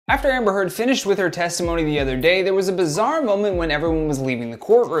After Amber Heard finished with her testimony the other day, there was a bizarre moment when everyone was leaving the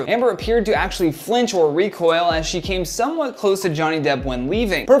courtroom. Amber appeared to actually flinch or recoil as she came somewhat close to Johnny Depp when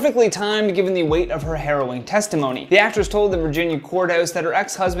leaving. Perfectly timed given the weight of her harrowing testimony. The actress told the Virginia courthouse that her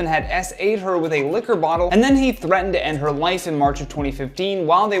ex-husband had S.'d her with a liquor bottle, and then he threatened to end her life in March of 2015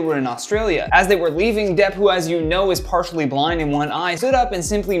 while they were in Australia. As they were leaving, Depp, who as you know is partially blind in one eye, stood up and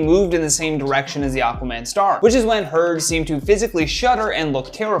simply moved in the same direction as the Aquaman star, which is when Heard seemed to physically shudder and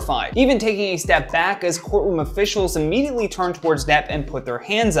look terrified. Even taking a step back as courtroom officials immediately turned towards Depp and put their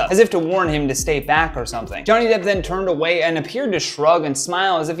hands up, as if to warn him to stay back or something. Johnny Depp then turned away and appeared to shrug and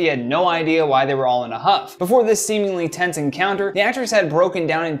smile as if he had no idea why they were all in a huff. Before this seemingly tense encounter, the actress had broken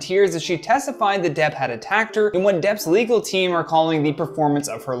down in tears as she testified that Depp had attacked her in what Depp's legal team are calling the performance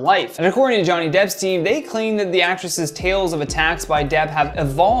of her life. And according to Johnny Depp's team, they claim that the actress's tales of attacks by Depp have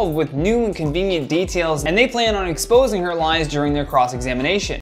evolved with new and convenient details, and they plan on exposing her lies during their cross-examination.